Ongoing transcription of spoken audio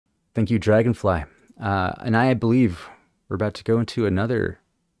Thank you, Dragonfly. And I believe we're about to go into another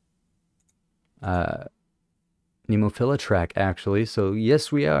Nemophila track, actually. So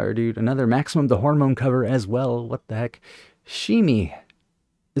yes, we are, dude. Another Maximum the Hormone cover as well. What the heck? Shimi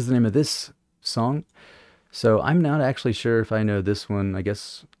is the name of this song. So I'm not actually sure if I know this one. I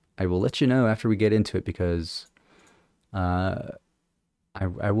guess I will let you know after we get into it, because I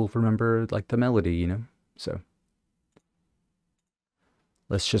will remember like the melody, you know. So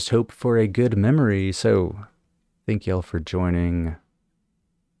let's just hope for a good memory. So thank y'all for joining.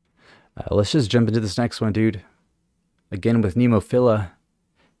 Let's just jump into this next one, dude. Again with Nemophila.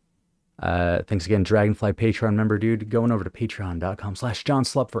 Thanks again, Dragonfly Patreon member, dude. Going over to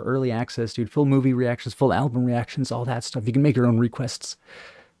patreon.com/JohnSlop for early access, dude. Full movie reactions, full album reactions, all that stuff. You can make your own requests.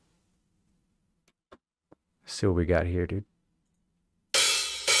 See what we got here, dude.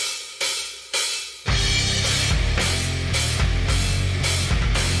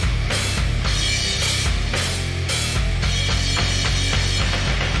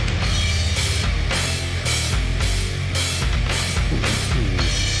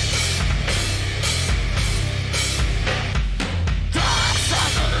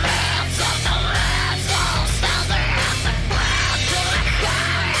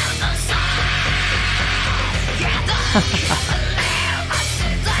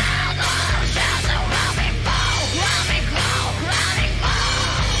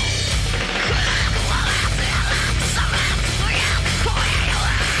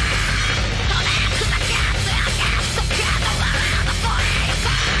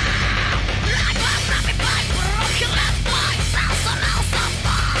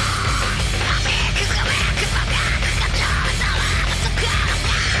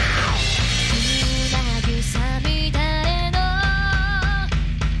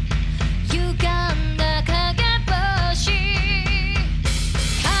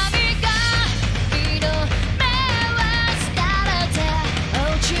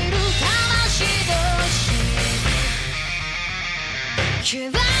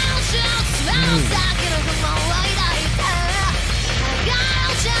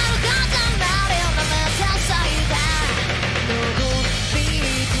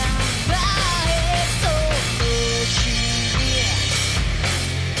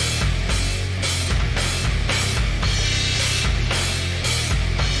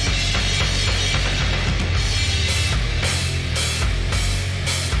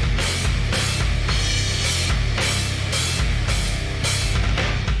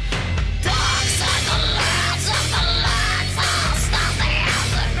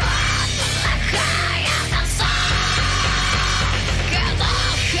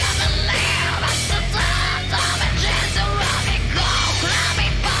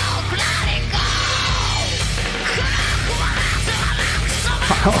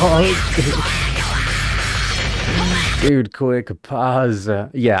 Oh, dude, quick pause.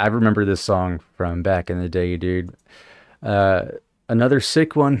 Yeah, I remember this song from back in the day, dude. Another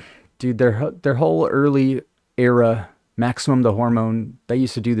sick one, dude. Their whole early era, Maximum the Hormone, they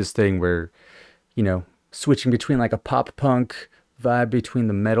used to do this thing where, you know, switching between like a pop punk vibe between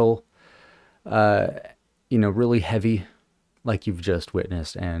the metal, you know, really heavy, like you've just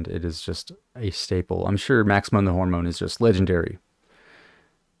witnessed, and it is just a staple. I'm sure Maximum the Hormone is just legendary.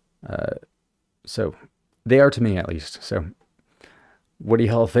 So they are to me, at least. So what do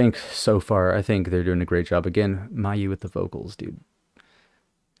y'all think so far? I think they're doing a great job. Again, Mayu with the vocals, dude.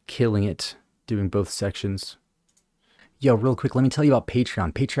 Killing it, doing both sections. Yo, real quick, let me tell you about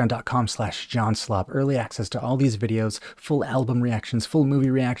Patreon. Patreon.com/JohnSlop. Early access to all these videos, full album reactions, full movie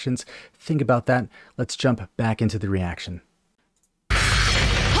reactions. Think about that. Let's jump back into the reaction.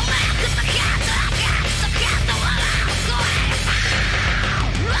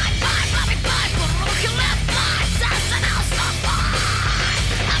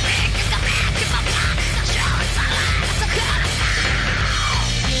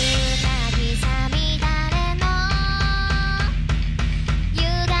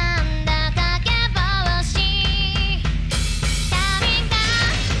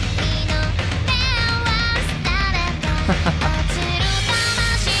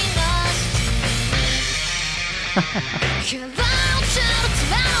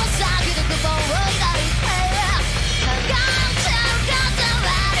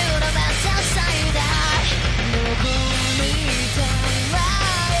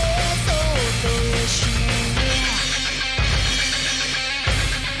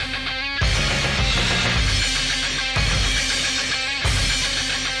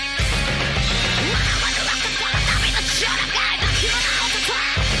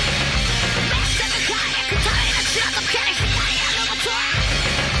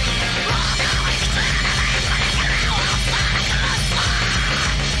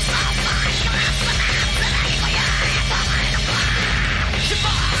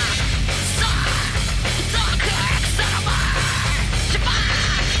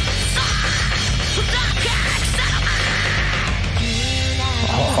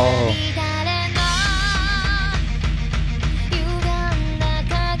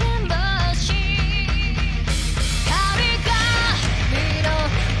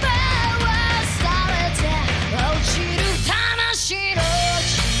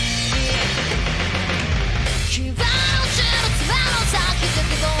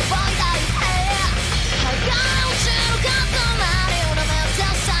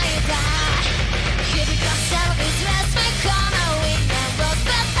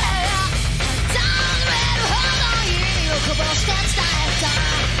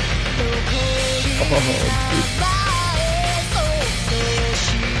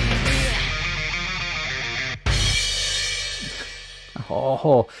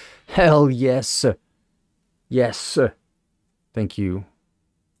 Oh, hell yes. Yes. Thank you.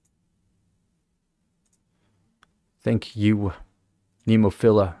 Thank you,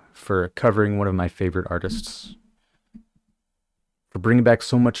 Nemophila, for covering one of my favorite artists. For bringing back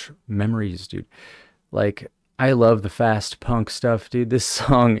so much memories, dude. Like, I love the fast punk stuff, dude. This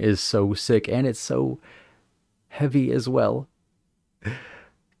song is so sick, and it's so heavy as well.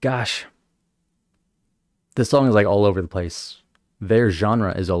 Gosh. This song is like all over the place. Their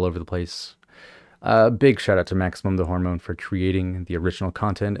genre is all over the place. Big shout out to Maximum the Hormone for creating the original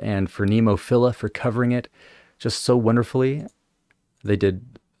content and for Nemophila for covering it just so wonderfully. They did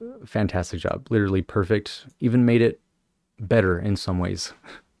a fantastic job. Literally perfect. Even made it better in some ways.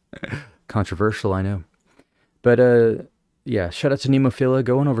 Controversial, I know. But yeah, shout out to Nemophila.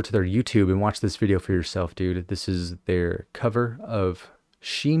 Go on over to their YouTube and watch this video for yourself, dude. This is their cover of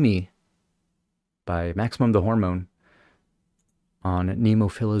Shimi by Maximum the Hormone on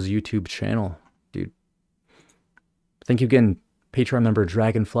Nemophila's YouTube channel, dude. Thank you again, Patreon member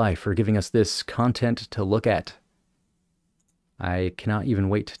Dragonfly, for giving us this content to look at. I cannot even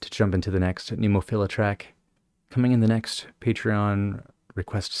wait to jump into the next Nemophila track coming in the next Patreon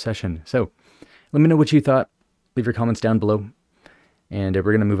request session. So let me know what you thought. Leave your comments down below. And we're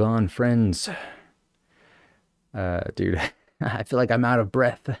going to move on, friends. Dude, I feel like I'm out of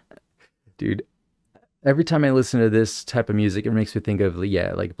breath. Dude, every time I listen to this type of music, it makes me think of,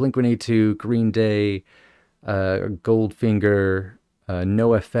 yeah, like Blink-182, Green Day, Goldfinger,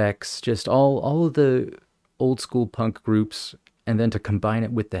 NoFX, just all of the old school punk groups, and then to combine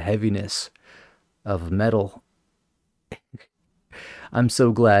it with the heaviness of metal. I'm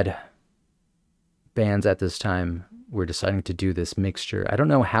so glad bands at this time were deciding to do this mixture. I don't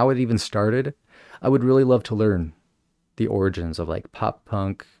know how it even started. I would really love to learn the origins of like pop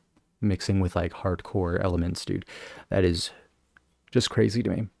punk mixing with like hardcore elements, dude. That is just crazy to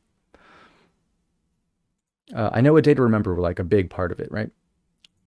me. I know A Day to Remember were like a big part of it, right?